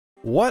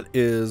What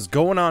is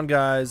going on,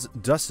 guys?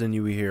 Dustin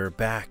Uwe here,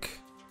 back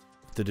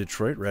with the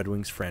Detroit Red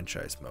Wings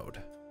franchise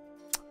mode.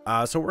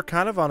 So we're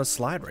kind of on a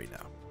slide right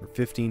now. We're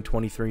 15,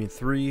 23, and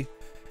 3,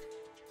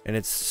 and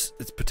it's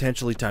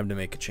potentially time to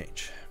make a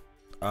change.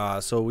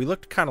 So we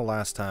looked kind of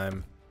last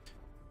time,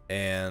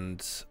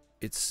 and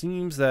it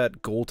seems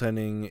that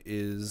goaltending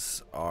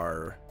is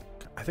our,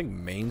 I think,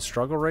 main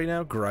struggle right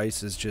now.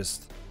 Greiss is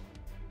just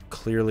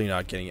clearly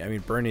not getting. I mean,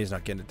 Bernie is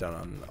not getting it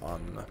done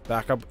on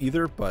backup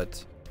either,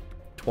 but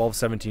 12,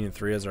 17, and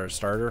 3 as our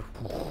starter.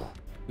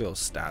 Those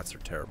stats are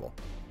terrible.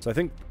 So I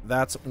think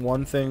that's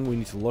one thing we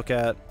need to look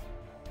at.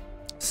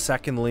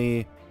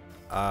 Secondly,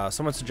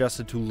 someone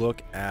suggested to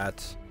look at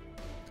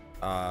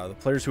the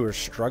players who are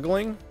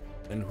struggling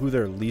and who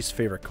their least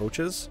favorite coach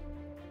is.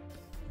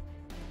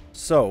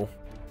 So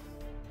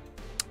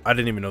I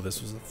didn't even know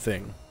this was a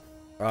thing.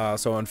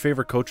 So on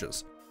favorite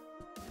coaches,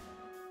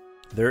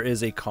 there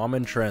is a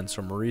common trend.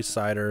 So Maurice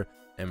Seider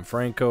and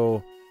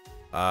Franco,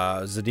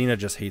 Zadina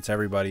just hates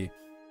everybody.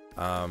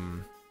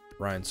 Ryan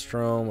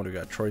Strome, what do we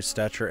got? Troy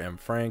Stecher, M.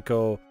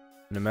 Franco,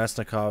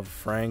 Nemesnikov,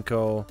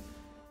 Franco,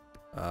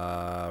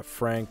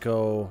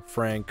 Franco.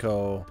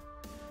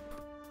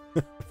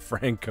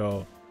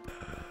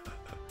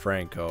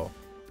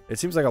 It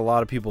seems like a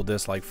lot of people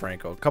dislike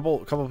Franco. A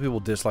couple of people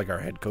dislike our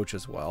head coach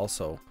as well.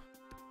 So,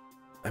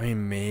 I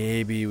mean,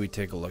 maybe we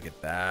take a look at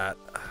that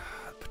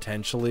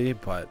potentially,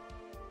 but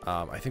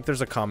I think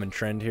there's a common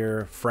trend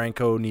here.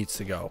 Franco needs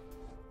to go.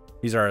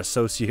 He's our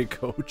associate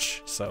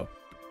coach, so.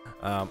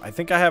 I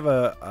think I have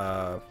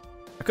a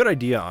good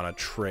idea on a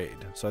trade.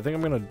 So I think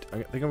I'm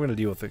gonna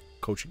deal with the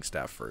coaching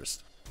staff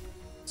first.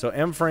 So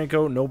M.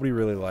 Franco, nobody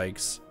really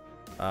likes.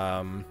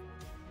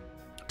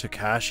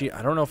 Takashi,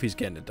 I don't know if he's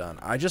getting it done.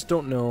 I just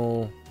don't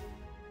know.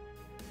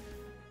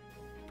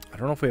 I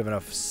don't know if we have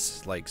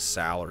enough like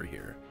salary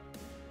here,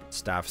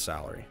 staff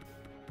salary.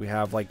 We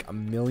have like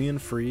 $1 million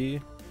free,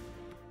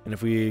 and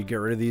if we get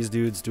rid of these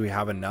dudes, do we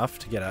have enough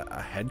to get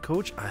a head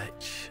coach? I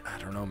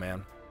don't know,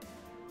 man.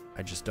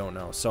 I just don't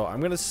know. So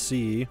I'm going to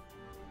see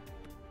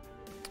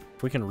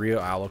if we can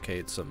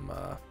reallocate some...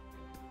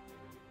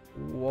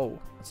 whoa,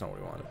 that's not what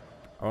we wanted.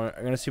 I'm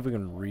going to see if we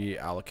can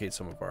reallocate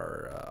some of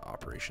our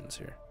operations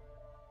here.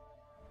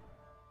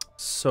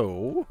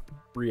 So,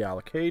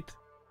 reallocate.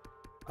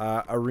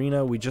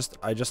 Arena, I just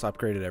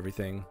upgraded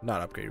everything.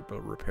 Not upgraded,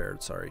 but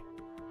repaired, sorry.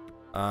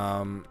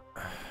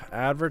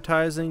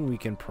 Advertising, we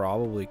can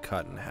probably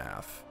cut in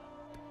half.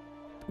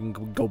 We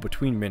can go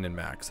between min and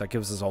max. That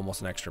gives us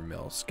almost an extra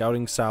mil.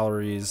 Scouting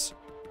salaries,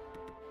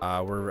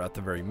 we're at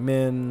the very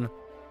min.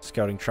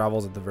 Scouting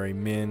travels at the very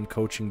min.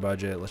 Coaching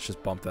budget, let's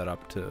just bump that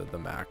up to the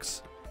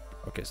max.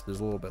 Okay, so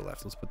there's a little bit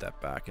left. Let's put that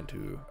back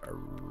into our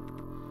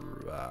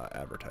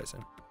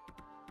advertising.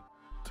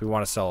 So we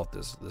want to sell at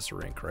this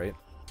rink, right?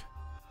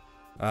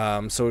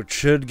 So it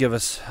should give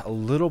us a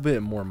little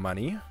bit more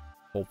money,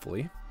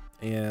 hopefully,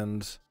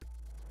 and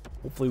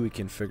hopefully we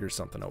can figure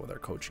something out with our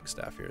coaching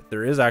staff here.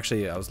 There is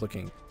actually, I was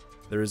looking,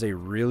 there is a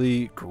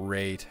really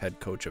great head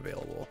coach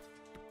available.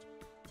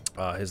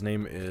 His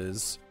name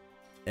is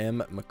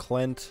M.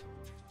 McClent,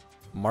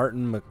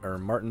 Martin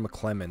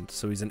McClement.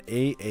 So he's an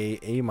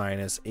A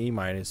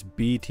minus,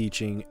 B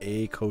teaching,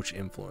 A coach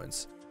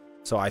influence.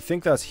 So I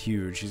think that's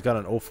huge. He's got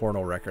an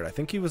 0-4-0 record. I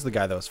think he was the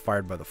guy that was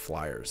fired by the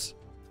Flyers.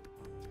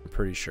 I'm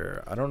pretty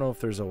sure. I don't know if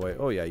there's a way.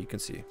 Oh yeah, you can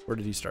see. Where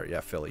did he start?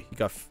 Yeah, Philly. He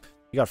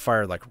got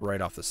fired like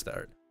right off the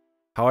start.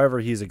 However,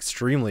 he's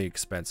extremely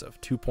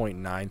expensive,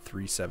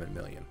 $2.937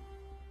 million.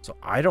 So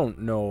I don't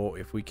know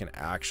if we can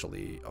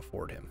actually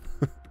afford him.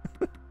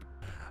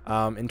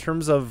 In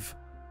terms of,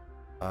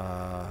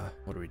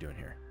 what are we doing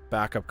here?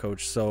 Backup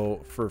coach.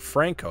 So for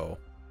Franco,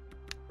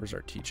 where's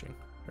our teaching?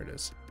 There it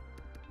is.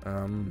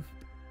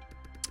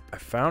 I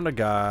found a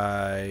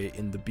guy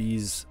in the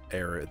Bees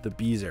area.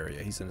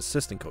 He's an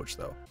assistant coach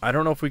though. I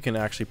don't know if we can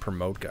actually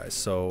promote guys.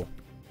 So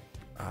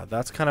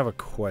that's kind of a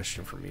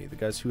question for me. The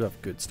guys who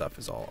have good stuff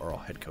are all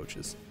head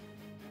coaches.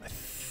 I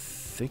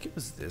think it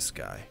was this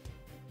guy.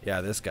 Yeah,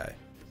 this guy.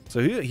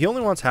 So he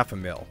only wants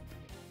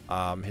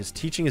 $500,000. His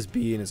teaching is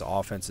B and his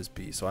offense is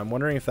B. So I'm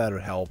wondering if that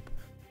would help.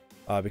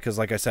 Because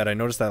like I said, I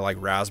noticed that like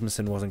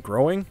Rasmussen wasn't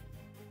growing.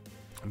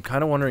 I'm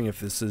kind of wondering if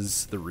this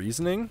is the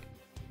reasoning.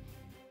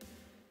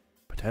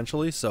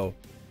 Potentially. So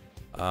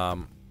I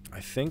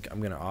think I'm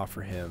going to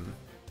offer him.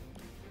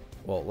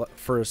 Well,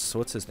 first,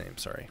 what's his name?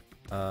 Sorry.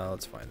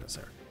 Let's find this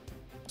here.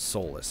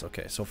 Soulless.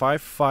 Okay, so if I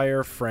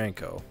fire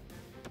Franco,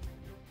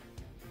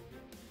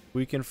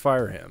 we can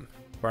fire him.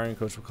 Firing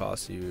coach will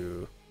cost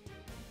you.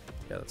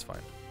 Yeah, that's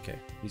fine. Okay,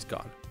 he's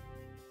gone.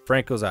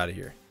 Franco's out of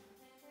here.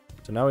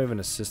 So now we have an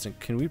assistant.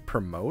 Can we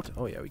promote?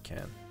 Oh yeah, we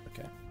can.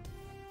 Okay.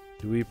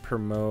 Do we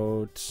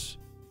promote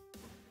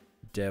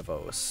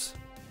Devos?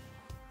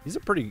 He's a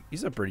pretty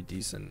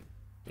decent.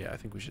 Yeah, I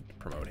think we should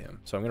promote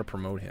him. So I'm gonna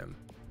promote him.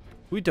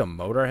 Can we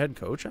demote our head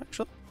coach?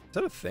 Actually, is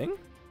that a thing?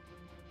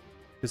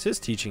 Because his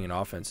teaching and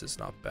offense is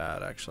not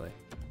bad, actually.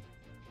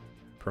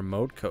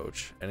 Promote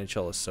coach,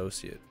 NHL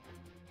associate.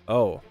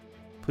 Oh,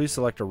 please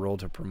select a role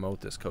to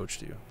promote this coach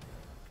to you.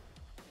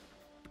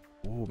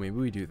 Oh, maybe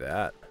we do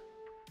that.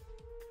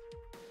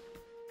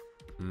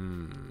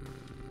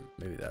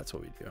 Maybe that's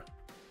what we do.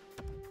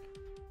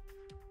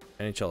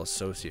 NHL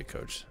associate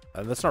coach.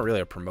 That's not really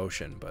a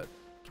promotion, but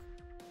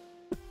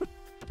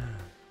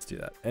let's do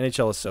that.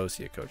 NHL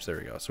associate coach. There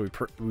we go. So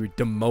we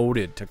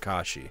demoted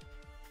Takashi.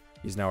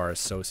 He's now our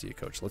associate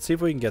coach. Let's see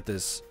if we can get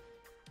this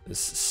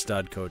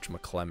stud coach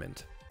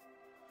McClement.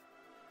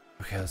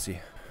 Okay, let's see.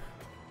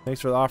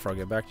 Thanks for the offer. I'll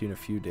get back to you in a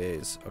few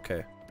days.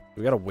 Okay.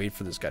 We gotta wait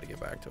for this guy to get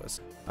back to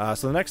us.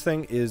 So the next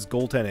thing is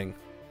goaltending.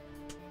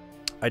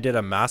 I did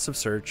a massive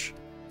search.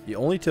 The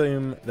only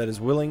team that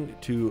is willing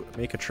to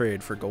make a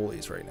trade for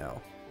goalies right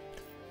now.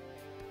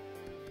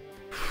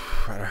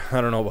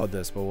 I don't know about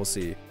this, but we'll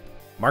see.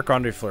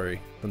 Marc-Andre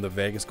Fleury from the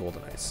Vegas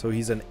Golden Knights. So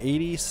he's an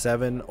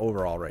 87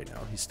 overall right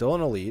now. He's still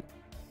an elite.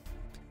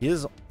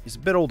 He's a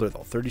bit older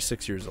though,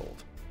 36 years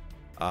old.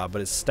 But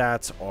his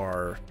stats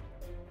are,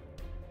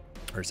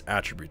 or his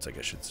attributes, I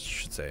guess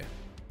should say,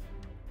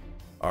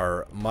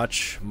 are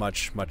much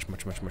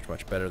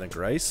better than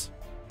Greiss.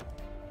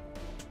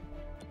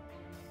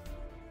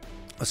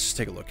 Let's just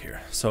take a look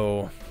here.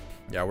 So,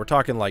 yeah, we're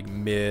talking like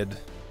mid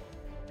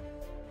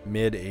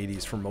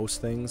 80s for most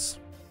things.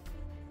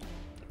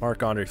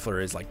 Marc-Andre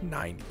Fleury is like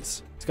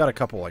 90s. He's got a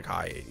couple like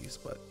high 80s,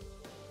 but,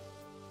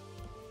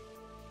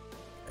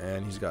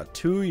 and he's got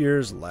 2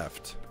 years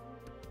left.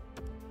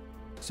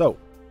 So,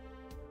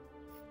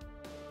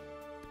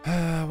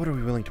 what are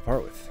we willing to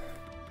part with?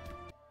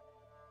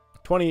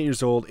 28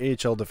 years old,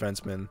 AHL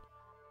defenseman.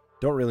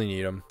 Don't really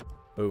need him.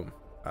 Boom,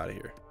 out of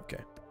here.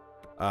 Okay.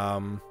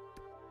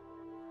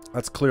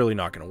 That's clearly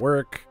not going to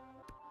work.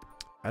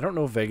 I don't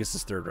know if Vegas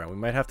is third round. We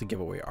might have to give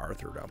away our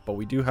third round, but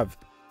we do have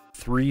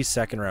 3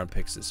 second-round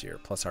picks this year,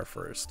 plus our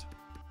first.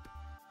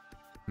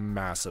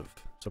 Massive.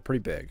 So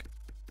pretty big.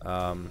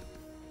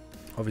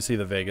 Obviously,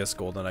 the Vegas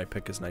Golden Knight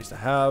pick is nice to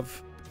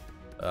have,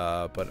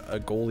 but a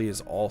goalie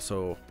is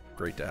also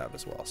great to have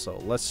as well. So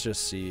let's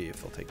just see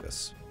if they'll take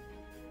this.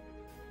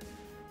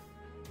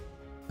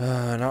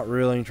 Not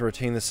willing to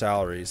retain the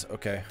salaries.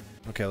 Okay.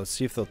 Okay, let's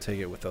see if they'll take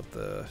it without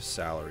the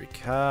salary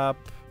cap.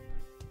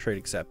 Trade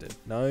accepted.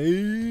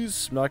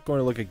 Nice. I'm not going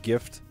to look a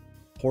gift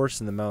horse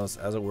in the mouth,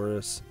 as it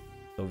were. So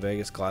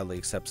Vegas gladly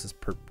accepts this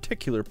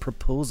particular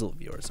proposal of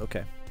yours.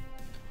 Okay.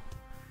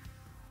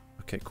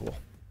 Okay, cool.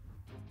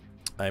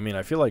 I mean,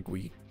 I feel like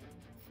we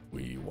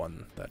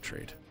won that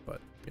trade, but,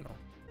 you know.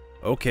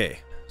 Okay,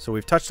 so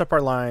we've touched up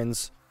our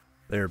lines.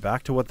 They're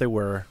back to what they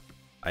were.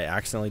 I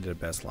accidentally did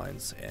best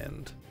lines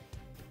and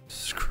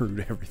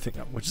screwed everything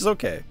up, which is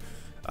okay.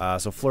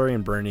 So Fleury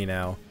and Bernie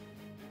now.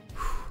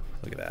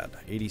 Look at that,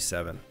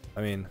 87.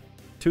 I mean,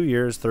 2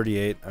 years,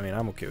 38. I mean,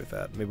 I'm okay with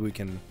that. Maybe we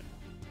can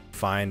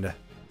find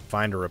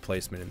a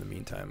replacement in the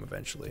meantime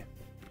eventually.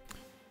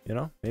 You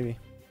know, maybe.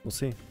 We'll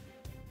see.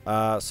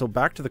 So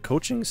back to the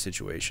coaching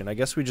situation. I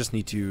guess we just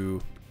need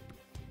to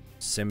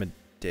sim a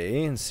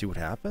day and see what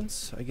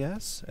happens, I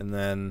guess. And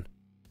then,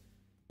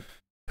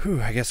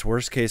 I guess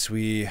worst case,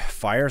 we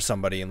fire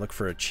somebody and look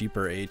for a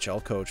cheaper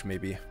AHL coach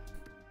maybe.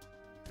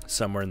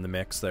 Somewhere in the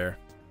mix there.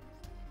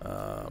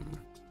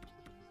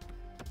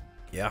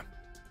 Yeah.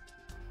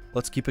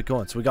 Let's keep it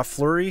going. So we got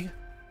Fleury,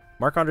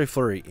 Marc-Andre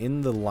Fleury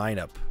in the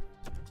lineup.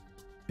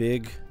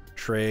 Big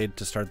trade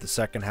to start the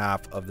second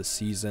half of the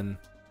season.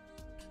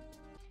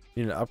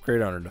 Need an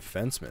upgrade on our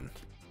defenseman.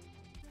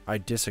 I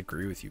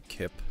disagree with you,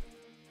 Kip.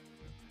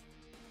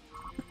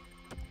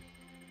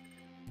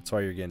 That's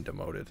why you're getting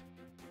demoted.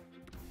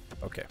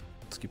 Okay,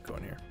 let's keep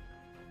going here.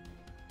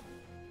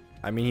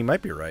 I mean, he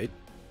might be right.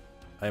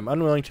 I am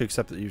unwilling to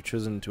accept that you've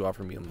chosen to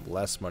offer me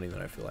less money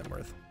than I feel I'm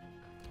worth.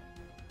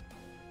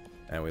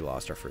 And we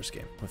lost our first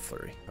game with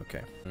Fleury.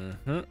 Okay.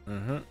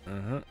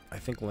 I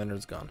think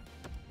Leonard's gone.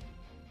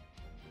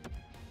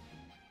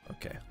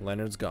 Okay,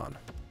 Leonard's gone.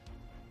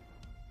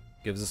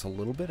 Gives us a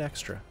little bit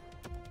extra.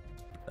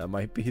 That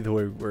might be the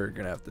way we're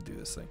going to have to do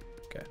this thing.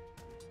 Okay.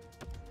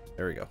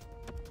 There we go.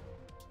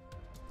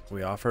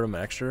 We offered him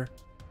an extra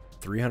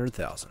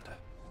 300,000.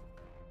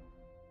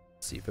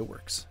 See if it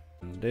works.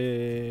 1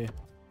 day.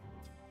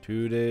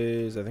 2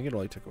 days. I think it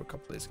only took him a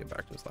couple days to get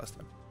back to us last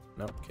time.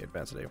 No. Okay,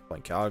 advance today. We're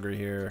playing Calgary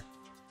here.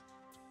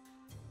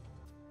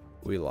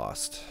 We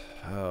lost.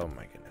 Oh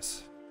my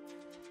goodness.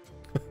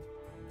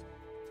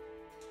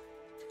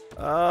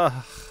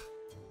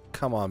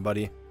 Come on,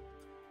 buddy.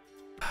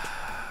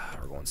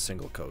 We're going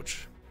single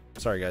coach.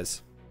 Sorry,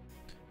 guys.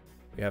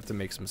 We have to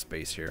make some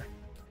space here.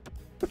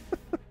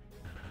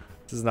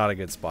 This is not a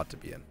good spot to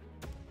be in.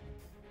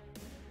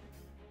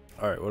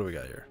 Alright, what do we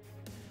got here?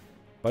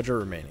 Budget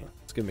remaining.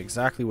 Let's give him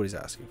exactly what he's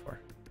asking for.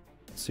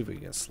 Let's see if we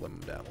can slim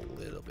him down a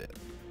little bit.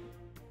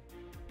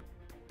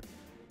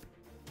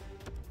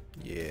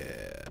 Yeah.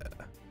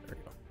 There we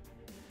go.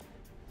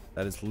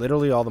 That is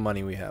literally all the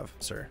money we have,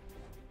 sir.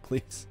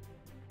 Please.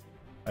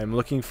 I'm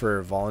looking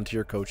for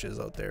volunteer coaches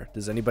out there.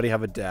 Does anybody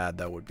have a dad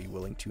that would be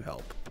willing to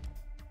help?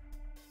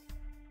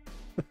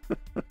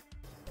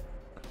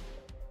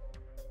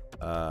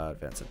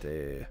 Advance a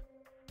day.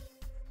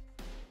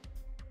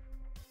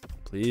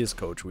 Please,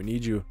 coach, we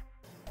need you.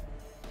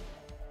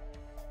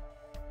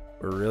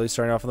 We're really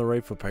starting off on the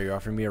right foot by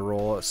offering me a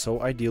role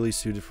so ideally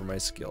suited for my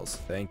skills.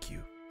 Thank you.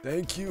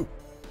 Thank you.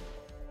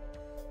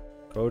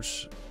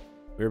 Coach,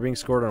 we're being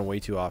scored on way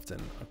too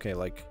often. Okay,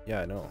 like,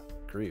 yeah, I know.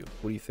 Agree.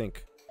 What do you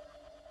think?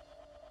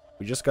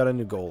 We just got a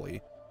new goalie.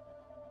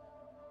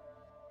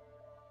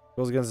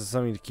 Goals against is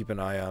something to keep an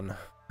eye on.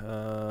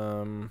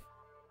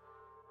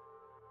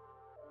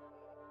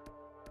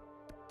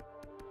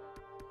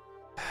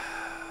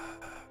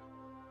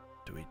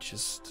 Do we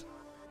just...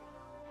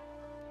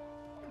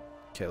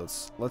 Okay,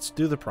 let's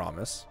do the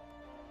promise.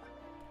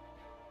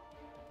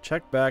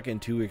 Check back in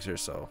 2 weeks or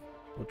so.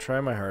 We'll try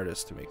my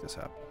hardest to make this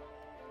happen.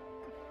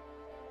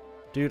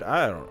 Dude,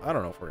 I don't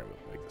know if we're gonna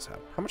make this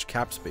happen. How much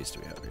cap space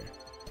do we have here?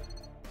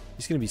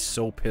 He's gonna be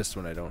so pissed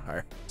when I don't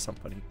hire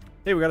somebody.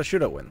 Hey, we got a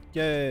shootout win.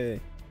 Yay!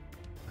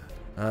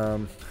 I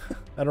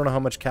don't know how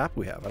much cap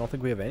we have. I don't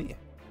think we have any.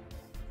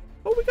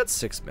 Oh, we got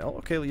 6 mil.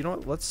 Okay, you know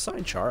what? Let's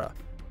sign Chara.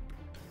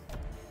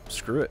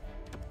 Screw it.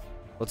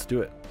 Let's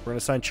do it. We're gonna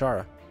sign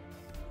Chara.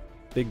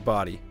 Big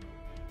body.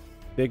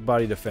 Big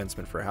body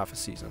defenseman for half a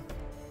season.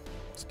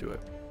 Let's do it.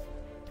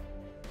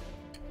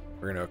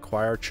 We're gonna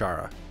acquire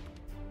Chara.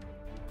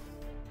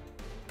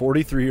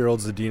 43-year-old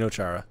Zdeno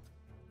Chara.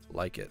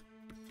 Like it.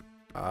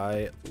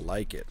 I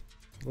like it.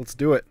 Let's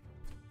do it.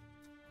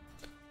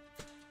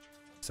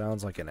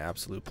 Sounds like an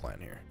absolute plan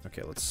here.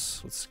 Okay,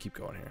 let's keep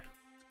going here.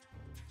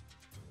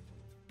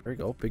 There we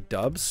go. Big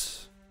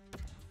dubs.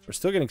 We're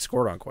still getting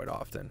scored on quite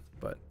often,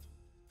 but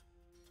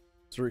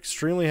so we're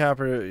extremely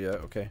happy. Yeah,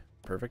 okay.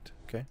 Perfect.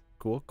 Okay.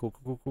 Cool.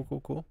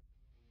 Cool.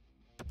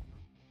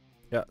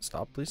 Yeah,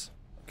 stop please.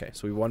 Okay,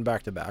 so we won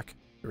back to back.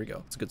 Here we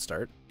go. It's a good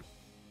start.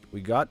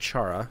 We got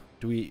Chara.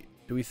 Do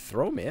we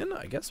throw him in?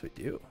 I guess we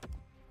do.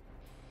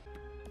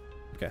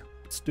 Okay,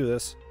 let's do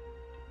this.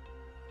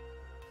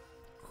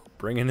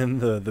 Bringing in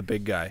the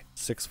big guy,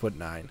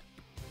 6'9".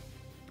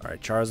 All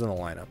right, Chara's in the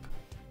lineup.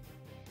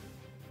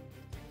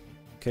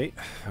 Okay.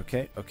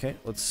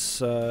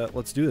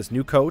 Let's do this.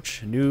 New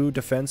coach, new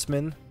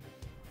defenseman.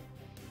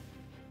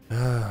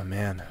 Oh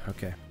man.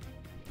 Okay.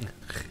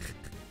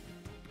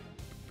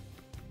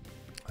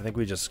 I think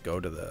we just go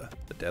to the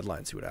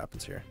deadline, see what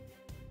happens here.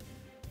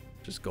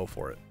 Just go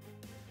for it.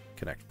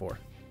 Connect 4.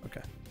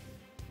 Okay.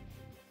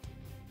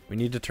 We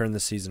need to turn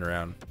this season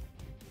around.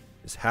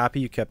 Is happy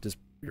you kept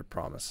your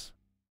promise.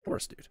 Of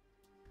course, dude.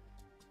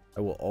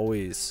 I will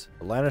always...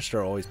 A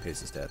Lannister always pays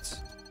his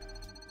debts.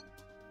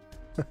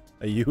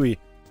 A Yui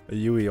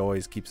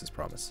always keeps his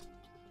promise.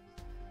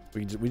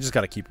 We just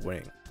gotta keep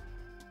winning.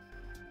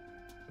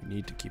 We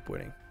need to keep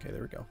winning. Okay,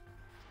 there we go.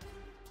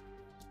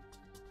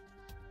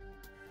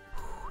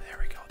 There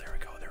we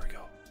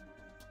go.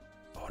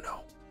 Oh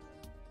no.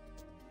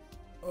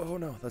 Oh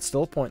no, that's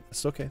still a point.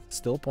 That's okay. It's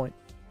still a point.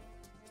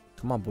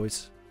 Come on,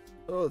 boys.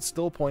 Oh, it's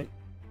still a point.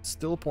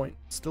 Still a point.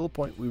 Still a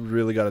point. We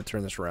really got to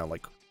turn this around.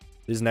 Like,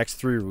 these next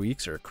 3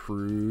 weeks are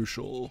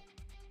crucial.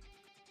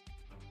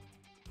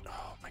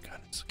 Oh my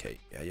goodness. Okay.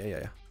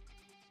 Yeah.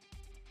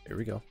 There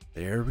we go.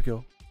 There we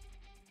go.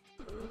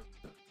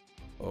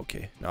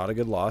 Okay. Not a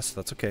good loss.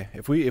 That's okay.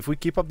 If we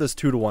keep up this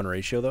 2-to-1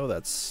 ratio though,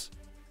 that's...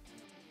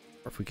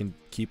 Or if we can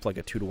keep like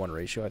a 2-to-1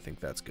 ratio, I think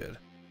that's good.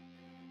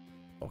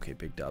 Okay,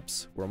 big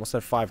dubs. We're almost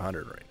at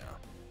 500 right now.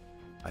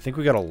 I think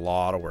we got a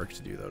lot of work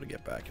to do though to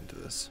get back into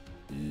this.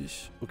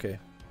 Eesh. Okay.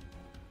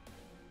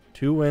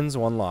 2 wins,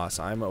 1 loss.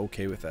 I'm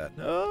okay with that.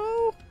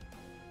 No.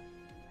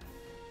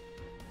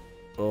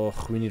 Oh,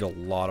 we need a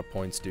lot of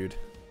points, dude.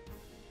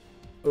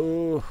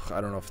 Oh,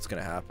 I don't know if it's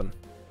gonna happen.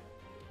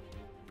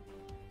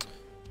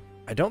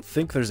 I don't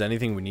think there's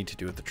anything we need to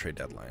do at the trade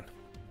deadline.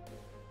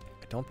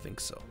 I don't think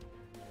so.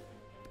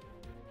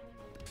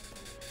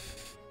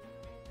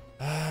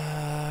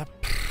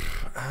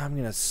 I'm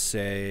gonna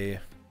say...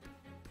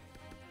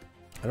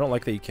 I don't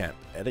like that you can't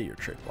edit your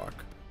trade block.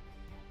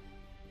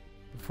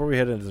 Before we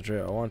head into the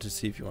trade, I wanted to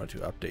see if you wanted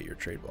to update your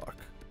trade block.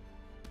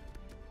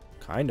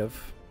 Kind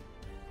of.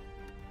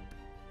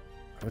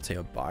 I would say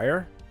a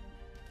buyer.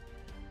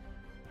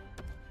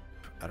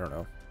 I don't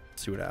know.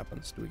 See what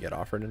happens. Do we get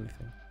offered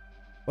anything?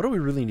 What do we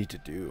really need to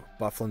do?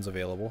 Bufflin's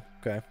available.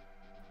 Okay.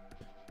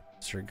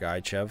 Sir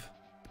Gaichev.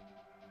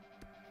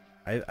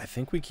 I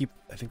think we keep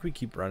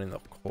running the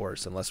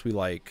course unless we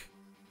like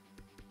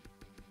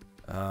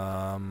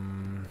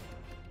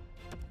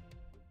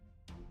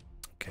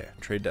okay,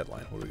 trade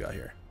deadline. What do we got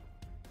here?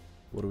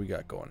 What do we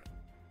got going?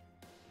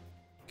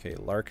 Okay,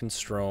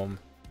 Larkenstrom,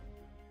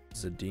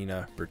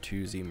 Zadina,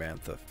 Bertuzzi,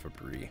 Mantha,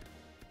 Fabry,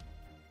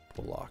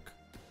 Pollock.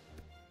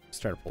 He's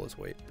trying to pull his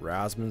weight.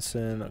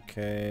 Rasmussen,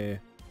 okay.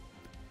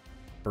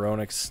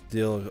 Hronik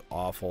still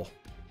awful.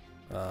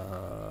 The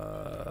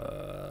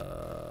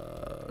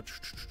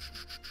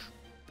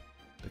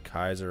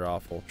Kaiser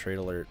awful. Trade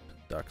alert.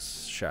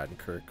 Ducks,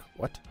 Shattenkirk.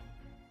 What?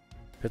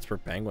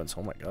 Pittsburgh Penguins.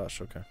 Oh my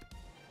gosh. Okay.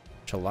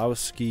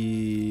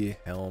 Chalowski,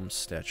 Helm,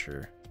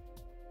 Stetcher.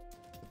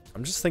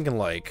 I'm just thinking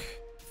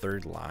like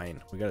 3rd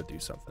line. We gotta do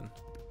something.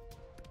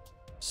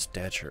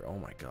 Stetcher. Oh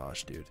my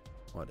gosh, dude.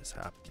 What is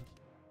happening?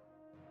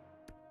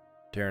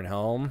 Darren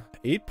Helm.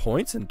 8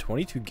 points in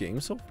 22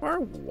 games so far?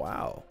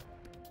 Wow.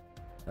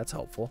 That's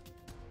helpful.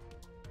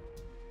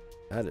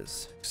 That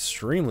is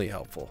extremely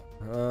helpful.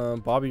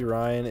 Bobby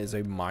Ryan is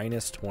a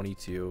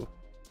 -22.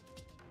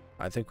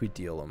 I think we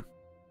deal him.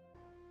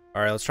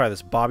 All right, let's try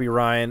this. Bobby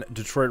Ryan,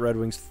 Detroit Red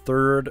Wings,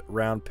 3rd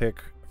round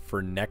pick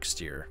for next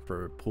year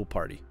for pool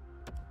party.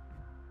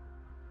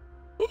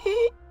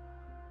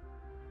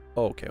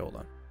 Okay, hold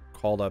on.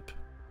 Called up.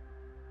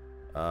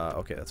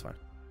 Okay, that's fine.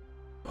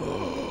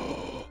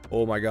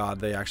 Oh my god,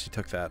 they actually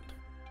took that.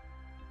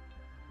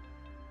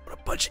 What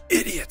a bunch of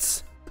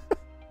idiots.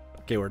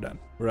 Okay, we're done.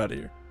 We're out of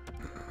here.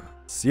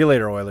 See you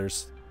later,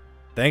 Oilers.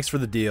 Thanks for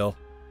the deal.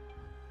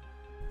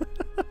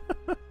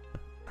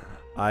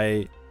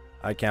 I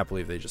can't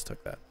believe they just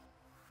took that.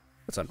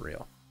 That's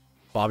unreal.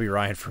 Bobby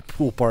Ryan for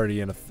pool party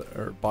and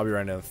or Bobby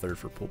Ryan and a 3rd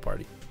for pool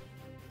party.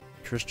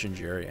 Tristan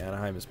Jarry.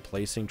 Anaheim is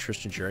placing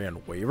Tristan Jarry on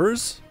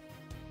waivers?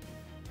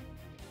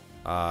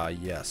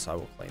 Yes, I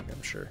will claim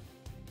him, sure.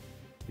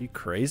 Are you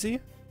crazy?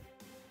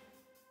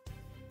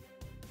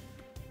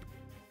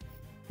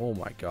 Oh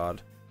my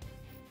god.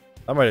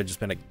 That might have just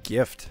been a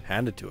gift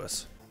handed to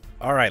us.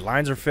 Alright,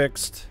 lines are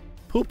fixed.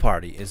 Pool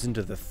party is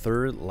into the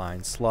 3rd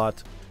line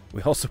slot.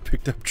 We also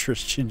picked up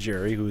Tristan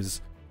Jarry, who's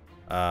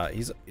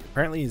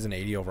apparently he's an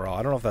 80 overall.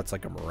 I don't know if that's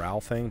like a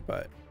morale thing,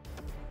 but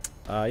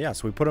yeah,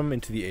 so we put him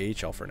into the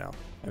AHL for now.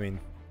 I mean,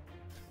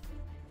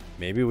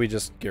 maybe we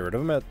just get rid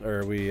of him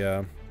or we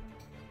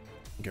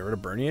get rid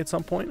of Bernier at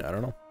some point. I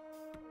don't know.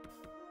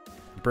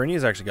 Bernier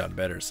has actually gotten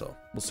better, so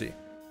we'll see.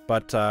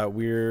 But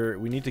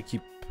we need to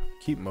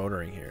keep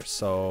motoring here.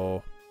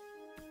 So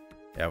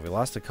yeah, we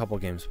lost a couple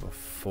games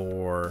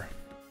before.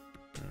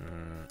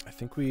 I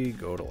think we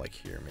go to like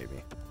here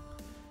maybe.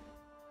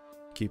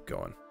 Keep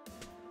going.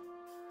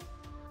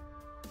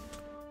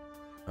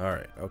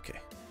 Alright, okay.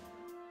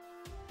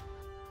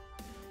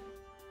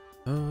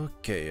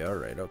 Okay,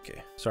 alright,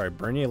 okay. Sorry,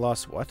 Bernier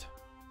lost what?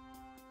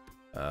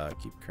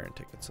 Keep current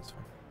tickets, that's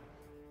fine.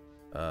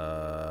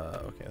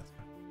 Okay, that's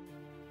fine.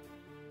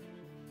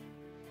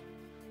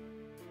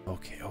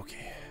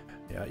 Okay.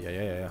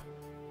 Yeah.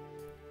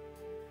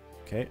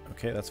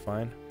 Okay, that's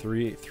fine.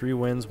 Three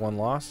wins, 1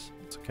 loss.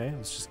 It's okay,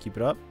 let's just keep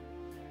it up.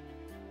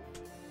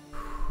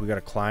 We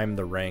gotta climb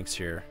the ranks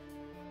here.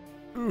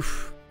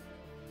 Oof.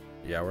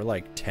 Yeah, we're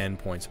like 10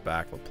 points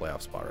back of a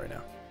playoff spot right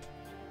now.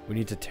 We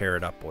need to tear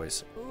it up,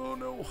 boys. Oh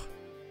no.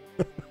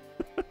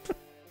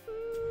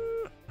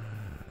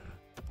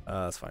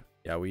 That's fine.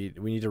 Yeah, we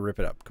need to rip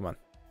it up. Come on.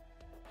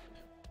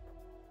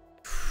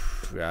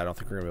 Yeah, I don't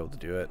think we're gonna be able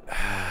to do it.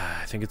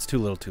 I think it's too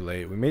little, too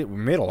late. We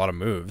made a lot of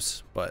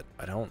moves, but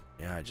I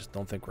just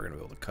don't think we're gonna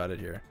be able to cut it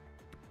here.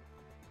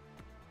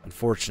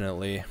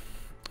 Unfortunately.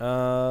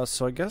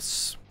 So I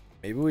guess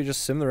maybe we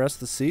just sim the rest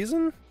of the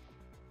season.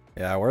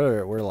 Yeah,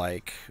 we're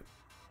like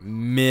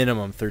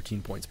minimum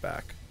 13 points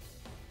back.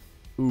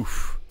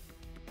 Oof.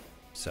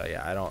 So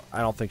yeah, I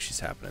don't think she's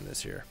happening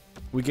this year.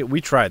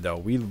 We tried though.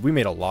 We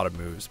made a lot of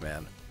moves,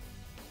 man.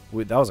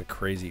 That was a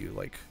crazy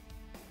like.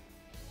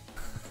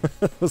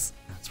 It's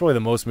probably the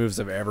most moves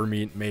I've ever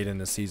made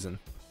in a season,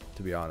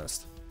 to be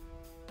honest.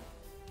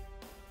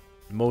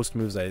 Most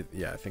moves I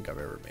think I've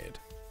ever made.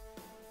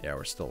 Yeah,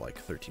 we're still like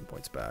 13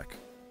 points back.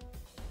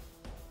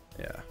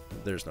 Yeah,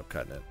 there's no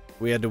cutting it.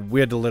 We had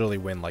to literally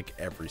win like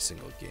every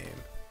single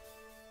game.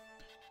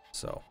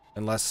 So,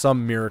 unless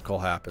some miracle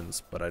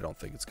happens, but I don't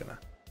think it's gonna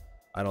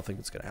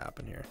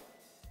happen here.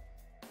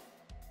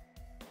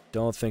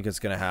 Don't think it's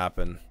gonna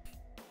happen.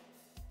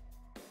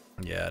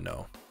 Yeah,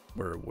 no.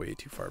 We're way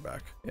too far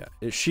back.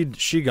 Yeah,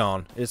 she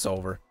gone. It's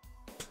over.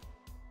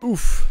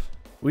 Oof.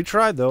 We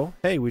tried though.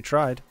 Hey, we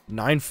tried.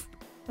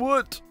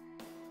 What?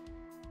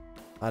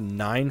 A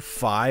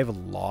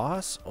 9-5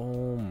 loss?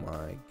 Oh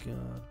my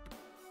god.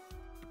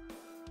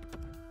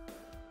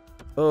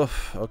 Oh,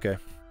 okay.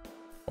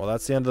 Well,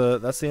 that's the end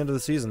of the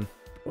season.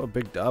 What a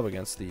big dub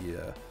against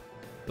the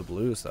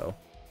Blues though.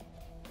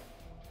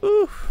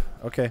 Ooh.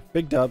 Okay,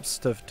 big dubs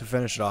to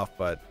finish it off,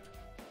 but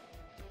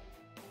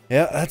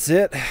yeah, that's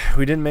it.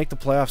 We didn't make the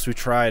playoffs. We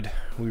tried.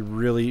 We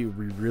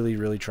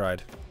really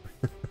tried.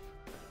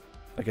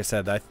 Like I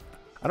said, I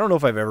don't know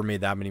if I've ever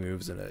made that many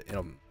moves in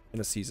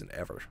a season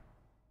ever.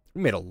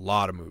 We made a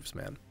lot of moves,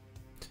 man.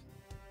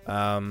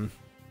 Yeah,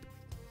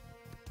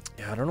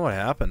 I don't know what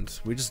happened.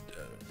 We just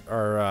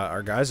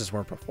our guys just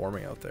weren't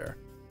performing out there.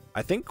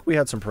 I think we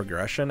had some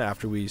progression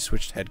after we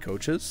switched head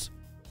coaches.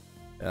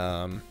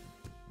 But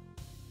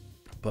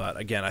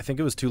again, I think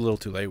it was too little,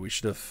 too late. We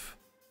should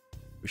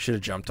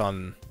have jumped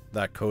on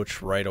that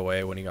coach right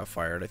away when he got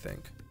fired. I think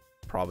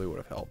probably would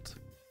have helped.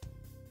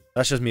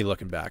 That's just me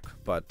looking back.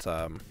 But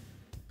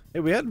hey,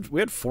 we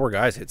had 4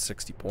 guys hit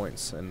 60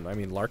 points, and I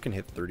mean Larkin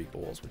hit 30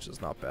 goals, which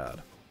is not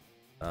bad.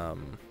 I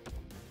don't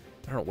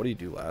know, what did he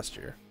do last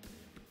year?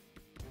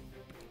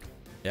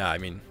 Yeah, I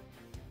mean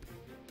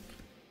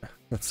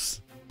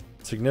that's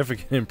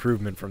significant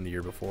improvement from the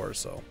year before.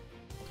 So,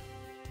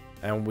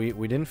 and we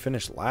didn't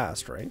finish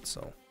last, right?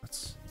 So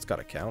it's got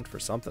to count for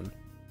something.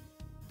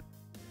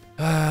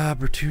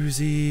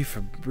 Bertuzzi,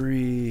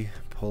 Fabry,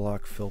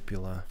 Pollock,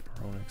 Filppula,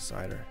 Hronek,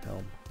 Seider,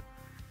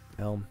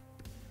 Helm.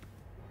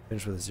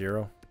 Finish with a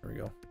 0. There we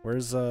go.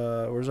 Where's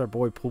our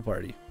boy Pool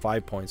Party?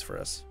 5 points for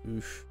us.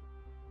 Oof.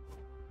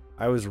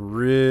 I was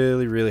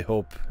really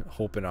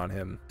hoping on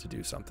him to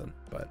do something,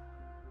 but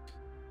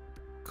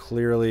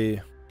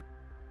clearly,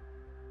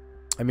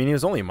 I mean, he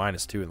was only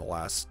 -2 in the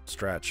last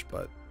stretch,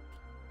 but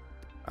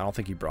I don't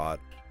think he brought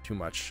too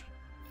much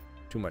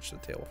to the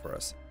table for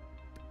us.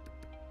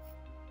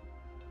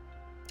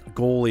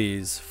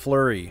 Goalies,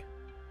 Fleury.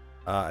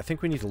 I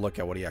think we need to look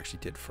at what he actually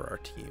did for our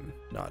team.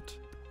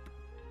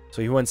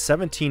 So he went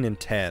 17 and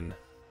 10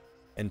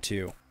 and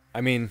 2. I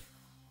mean,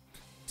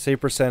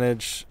 save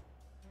percentage.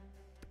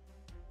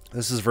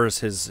 This is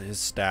versus his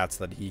stats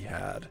that he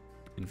had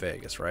in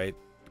Vegas, right?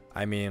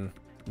 I mean,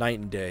 night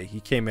and day.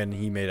 He came in.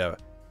 He made a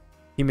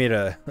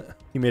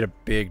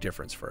big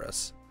difference for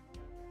us.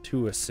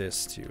 2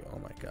 assists too. Oh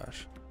my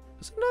gosh.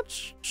 Does it not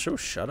show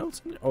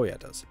shutouts? Oh yeah,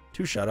 it does.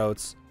 2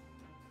 shutouts.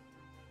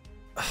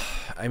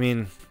 I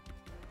mean,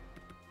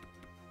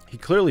 he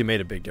clearly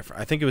made a big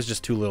difference. I think it was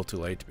just too little too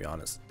late, to be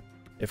honest.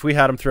 If we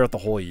had him throughout the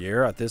whole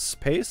year at this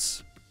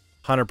pace,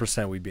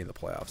 100% we'd be in the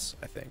playoffs,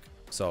 I think.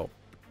 So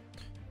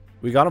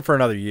we got him for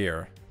another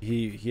year.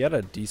 He had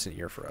a decent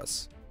year for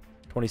us.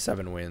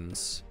 27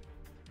 wins.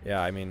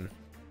 Yeah, I mean,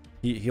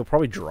 he'll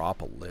probably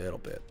drop a little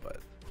bit, but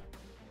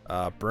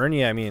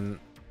Bernie, I mean,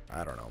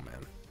 I don't know,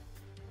 man.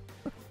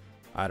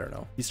 I don't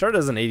know. He started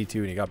as an 82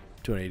 and he got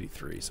to an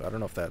 83, so I don't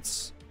know if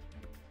that's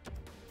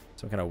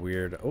some kind of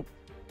weird, some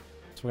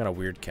kind of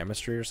weird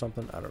chemistry or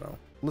something. I don't know.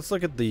 Let's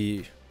look at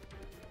the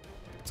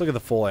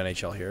full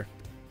NHL here.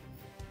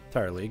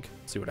 Entire league.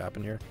 See what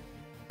happened here.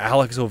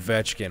 Alex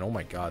Ovechkin. Oh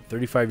my god.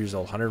 35 years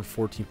old.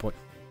 114 points.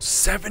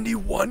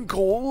 71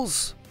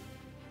 goals?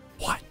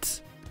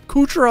 What?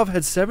 Kucherov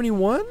had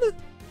 71?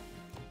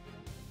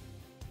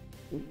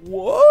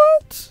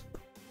 What?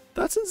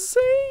 That's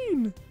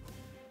insane.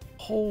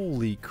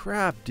 Holy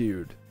crap,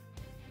 dude.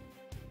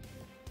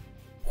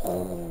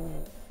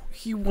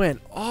 He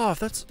went off.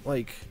 That's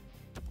like...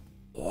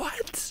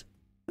 What?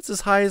 That's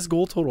his highest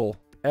goal total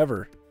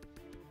ever.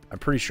 I'm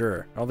pretty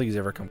sure. I don't think he's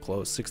ever come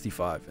close.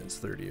 65 in his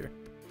third year.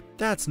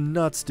 That's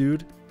nuts,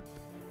 dude.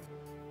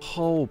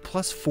 Oh,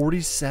 plus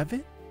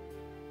 47?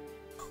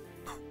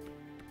 Oh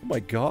my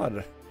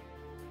god.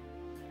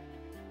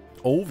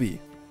 Ovi.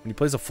 When he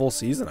plays a full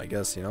season, I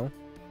guess, you know?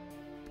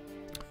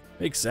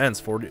 Makes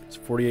sense.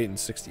 48 and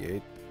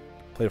 68.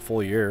 Played a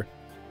full year.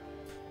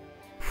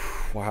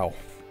 Wow.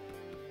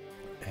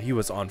 He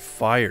was on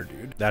fire,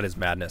 dude. That is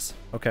madness.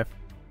 Okay.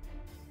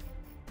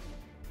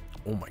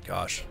 Oh my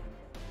gosh.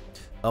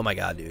 Oh my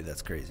god, dude.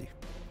 That's crazy.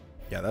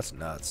 Yeah, that's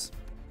nuts.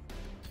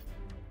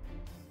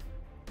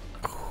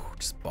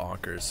 Just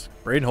bonkers.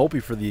 Braden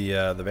Holtby for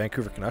the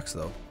Vancouver Canucks,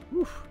 though.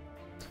 Whew.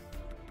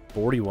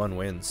 41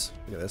 wins.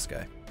 Look at this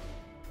guy.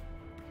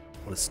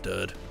 What a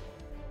stud.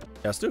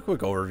 Yeah, let's do a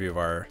quick overview of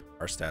our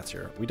stats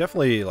here. We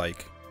definitely,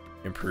 like,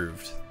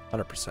 improved.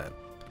 100%.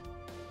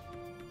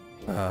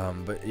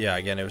 But yeah,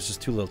 again, it was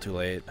just too little too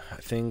late. I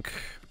think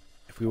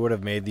if we would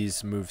have made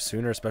these moves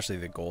sooner, especially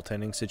the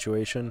goaltending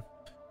situation,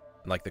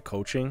 and like the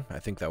coaching, I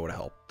think that would have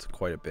helped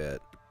quite a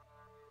bit.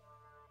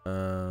 We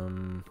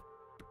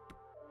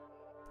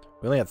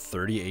only had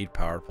 38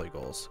 power play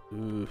goals.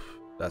 Oof,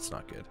 that's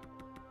not good.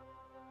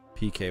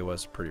 PK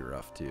was pretty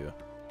rough too.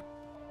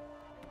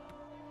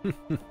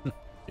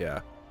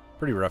 Yeah,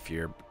 pretty rough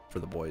year for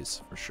the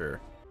boys for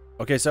sure.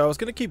 Okay, so I was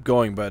gonna keep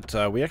going, but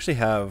we actually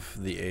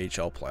have the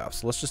AHL playoffs.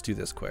 So let's just do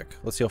this quick.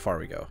 Let's see how far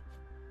we go.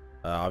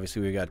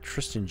 Obviously, we got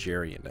Tristan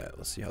Jarry in net.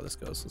 Let's see how this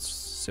goes. Let's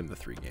sim the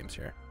 3 games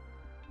here.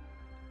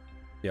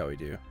 See how we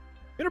do. We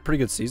had a pretty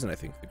good season, I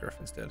think the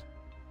Griffins did.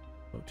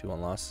 Oh,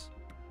 2-1 loss.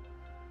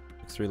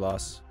 6-3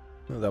 loss.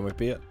 Oh, that might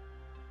be it.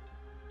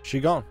 She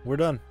gone. We're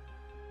done.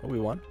 Oh, we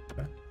won.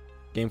 Okay.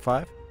 Game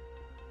 5.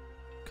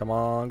 Come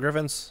on,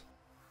 Griffins.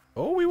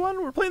 Oh, we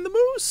won. We're playing the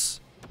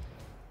Moose.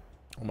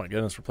 Oh my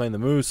goodness, we're playing the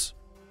Moose.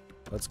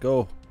 Let's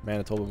go,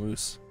 Manitoba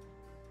Moose.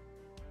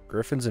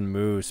 Griffins and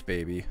Moose,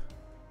 baby.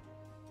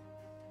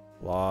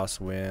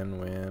 Loss, win,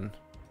 win,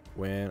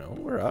 win. Oh,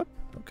 we're up.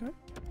 Okay.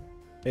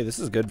 Hey, this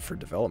is good for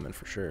development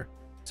for sure.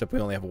 Except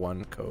we only have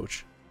 1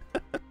 coach.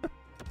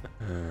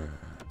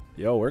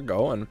 Yo, we're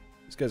going.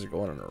 These guys are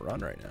going on a run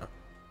right now.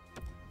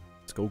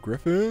 Let's go,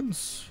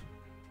 Griffins.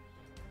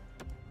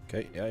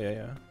 Okay,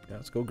 yeah,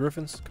 let's go,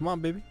 Griffins. Come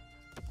on, baby.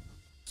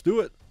 Let's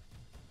do it.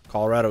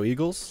 Colorado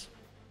Eagles.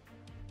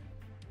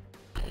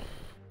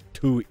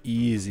 Too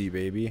easy,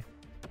 baby.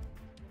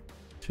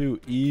 Too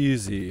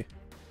easy.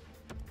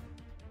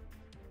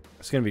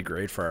 It's going to be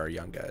great for our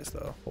young guys,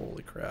 though.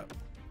 Holy crap.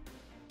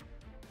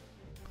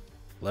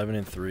 11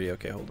 and 3.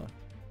 Okay, hold on.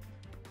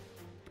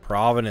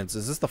 Providence.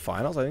 Is this the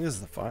finals? I think this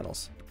is the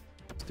finals.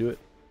 Let's do it.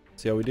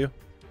 See how we do.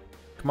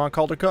 Come on,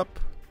 Calder Cup.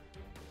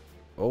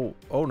 Oh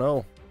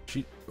no.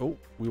 Oh,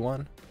 we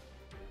won.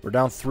 We're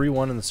down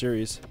 3-1 in the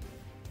series.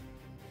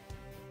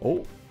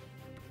 Oh,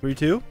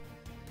 3-2.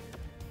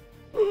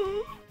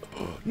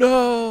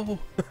 No.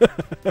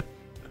 That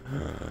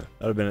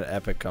would have been an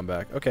epic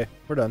comeback. Okay,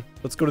 we're done.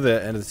 Let's go to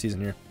the end of the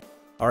season here.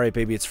 All right,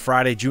 baby. It's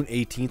Friday, June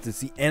 18th.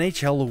 It's the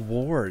NHL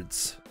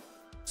Awards.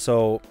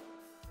 So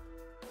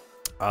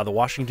The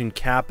Washington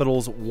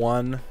Capitals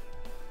won.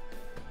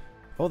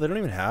 Oh, they don't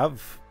even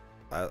have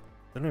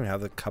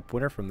the cup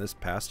winner from this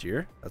past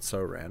year. That's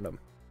so random.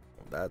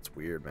 That's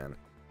weird, man.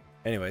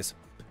 Anyways,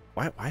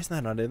 why isn't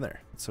that not in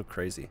there? It's so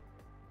crazy.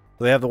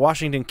 So they have the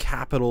Washington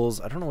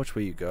Capitals. I don't know which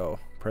way you go.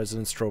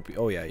 President's Trophy.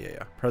 Oh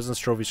yeah. President's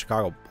Trophy.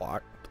 Chicago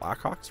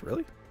Blackhawks.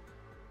 Really?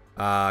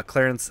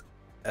 Clarence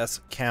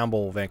S.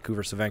 Campbell,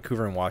 Vancouver. So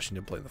Vancouver and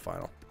Washington play in the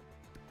final.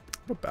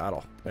 What a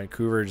battle.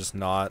 Vancouver just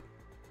not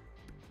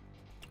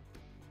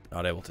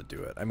able to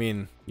do it. I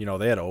mean, you know,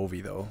 they had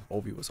Ovi though.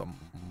 Ovi was a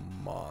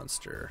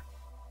monster.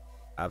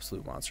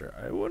 Absolute monster.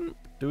 What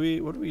do we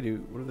do?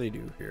 What do they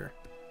do here?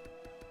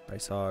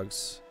 Ice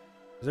Hogs.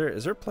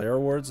 Is there player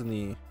awards in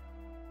the...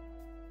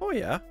 Oh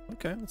yeah.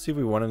 Okay. Let's see if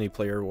we won any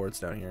player awards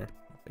down here.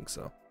 I don't think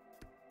so.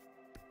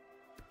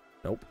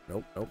 Nope.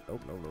 No.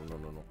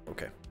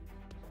 Okay.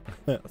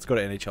 Let's go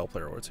to NHL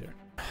player awards here.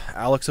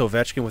 Alex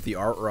Ovechkin with the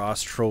Art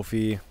Ross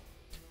Trophy.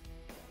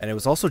 And it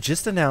was also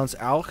just announced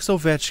Alex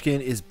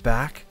Ovechkin is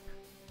back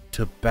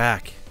to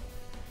back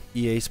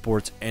EA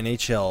Sports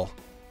NHL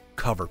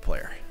cover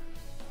player.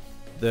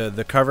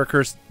 The cover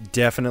curse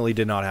definitely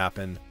did not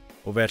happen.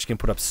 Ovechkin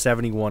put up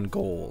 71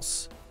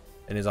 goals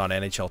and is on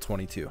NHL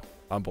 22.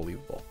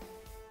 Unbelievable.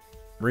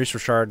 Maurice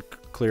Richard,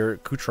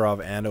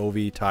 Kucherov, and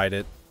Ovi tied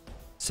it.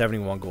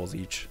 71 goals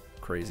each.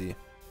 Crazy.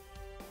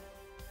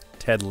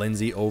 Ted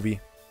Lindsay,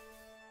 Ovi.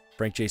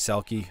 Frank J.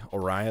 Selke,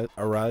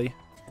 O'Reilly.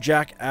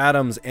 Jack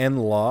Adams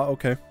and Law.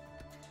 Okay.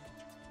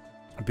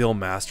 Bill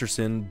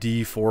Masterson,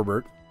 D.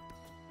 Forbert.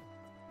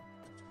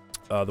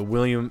 The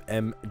William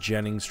M.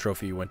 Jennings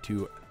Trophy went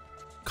to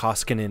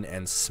Koskinen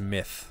and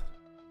Smith.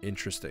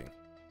 Interesting.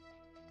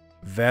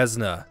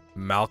 Vezina,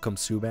 Malcolm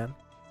Subban.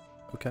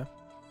 Okay.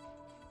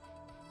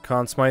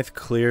 Conn Smythe,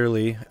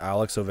 clearly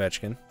Alex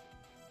Ovechkin.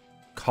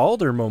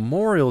 Calder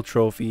Memorial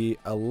Trophy,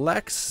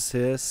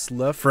 Alexis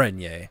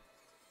Lafreniere.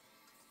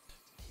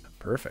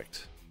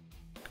 Perfect.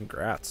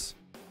 Congrats.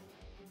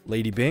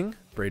 Lady Byng,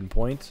 Braden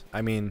Point.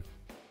 I mean,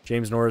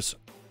 James Norris,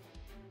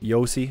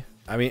 Yossi.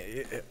 I mean,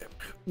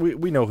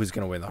 we know who's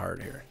going to win the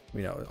heart here.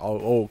 We know.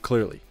 Oh,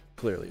 clearly,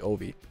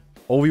 Ovi.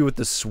 Ovi with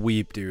the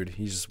sweep, dude.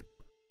 He just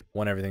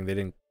won everything. They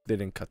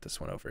didn't cut this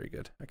one out very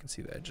good. I can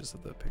see the edges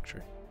of the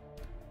picture.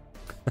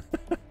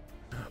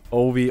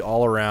 Ovi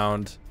all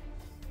around.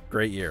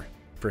 Great year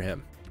for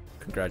him.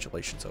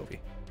 Congratulations, Ovi.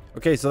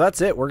 Okay, so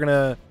that's it. We're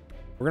gonna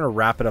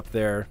wrap it up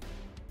there.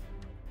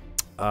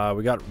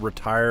 We got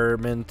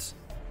retirement,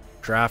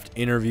 draft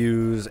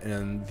interviews,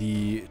 and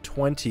the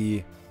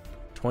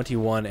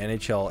 2021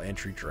 NHL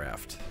entry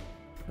draft.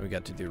 We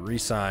got to do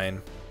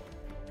re-sign,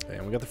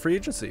 and we got the free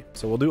agency.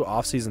 So we'll do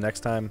off-season next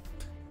time.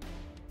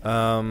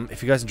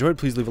 If you guys enjoyed,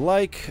 please leave a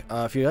like.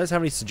 If you guys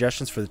have any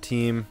suggestions for the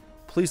team,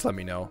 please let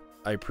me know.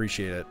 I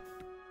appreciate it.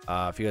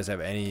 If you guys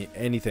have any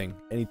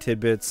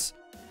tidbits,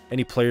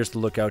 any players to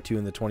look out to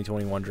in the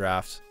 2021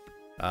 draft,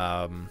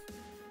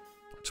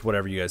 just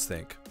whatever you guys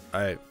think.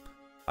 I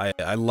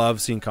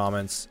love seeing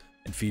comments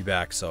and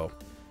feedback. So,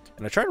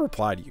 and I try to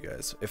reply to you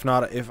guys. If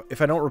not,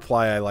 if I don't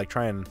reply, I like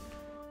try and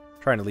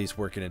at least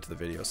work it into the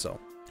video. So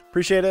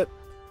appreciate it.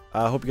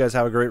 I hope you guys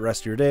have a great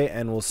rest of your day,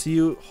 and we'll see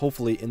you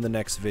hopefully in the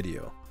next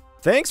video.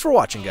 Thanks for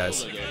watching,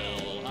 guys. The good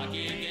old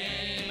hockey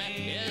game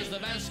is the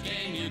best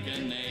game you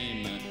can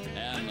name,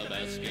 and the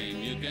best game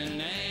you can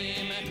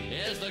name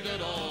is the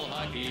good old